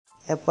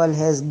Apple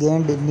has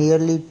gained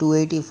nearly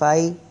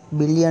 $285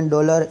 billion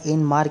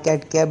in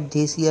market cap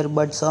this year,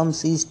 but some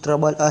sees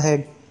trouble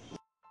ahead.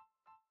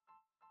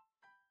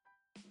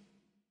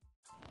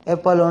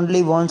 Apple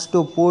only wants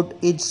to put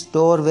its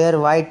store where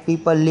white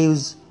people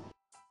lives.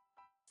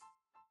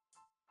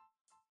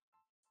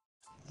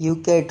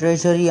 UK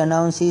Treasury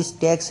announces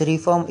tax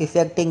reform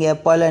affecting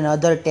Apple and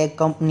other tech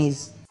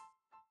companies.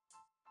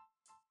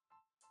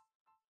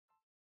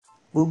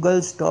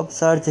 Google's top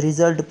search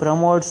result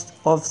promotes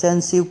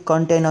offensive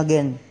content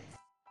again.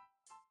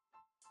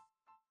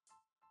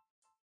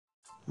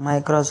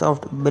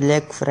 Microsoft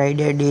Black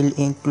Friday deal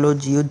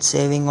includes huge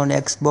saving on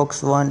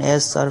Xbox One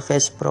S,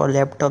 Surface Pro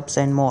laptops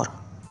and more.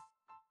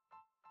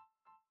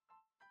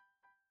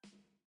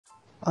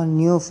 A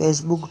new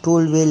Facebook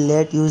tool will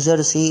let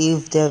users see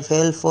if they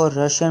fell for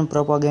Russian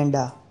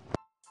propaganda.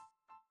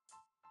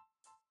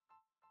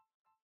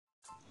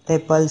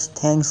 Apple's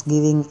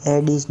Thanksgiving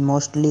ad is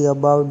mostly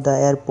about the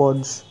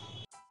AirPods.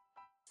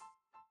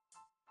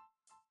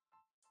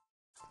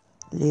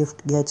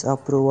 Lyft gets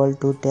approval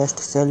to test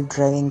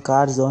self-driving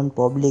cars on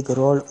public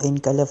road in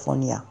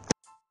California.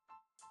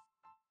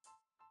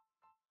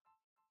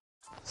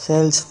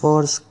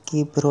 Salesforce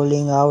keep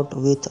rolling out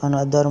with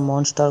another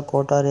monster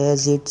quarter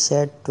as it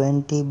set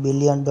 $20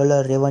 billion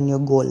revenue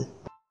goal.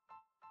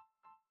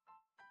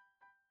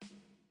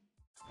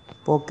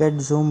 Pocket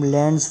Zoom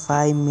lands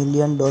 $5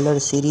 million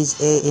Series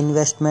A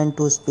investment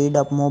to speed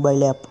up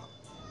mobile app.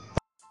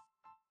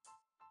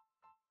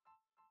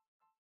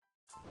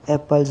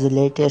 Apple's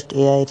latest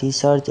AI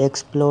research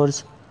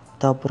explores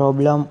the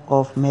problem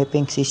of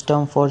mapping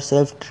system for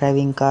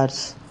self-driving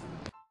cars.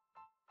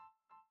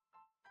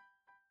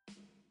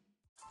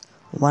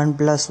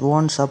 OnePlus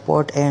won't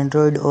support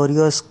Android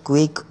Oreo's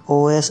Quick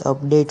OS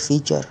update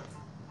feature.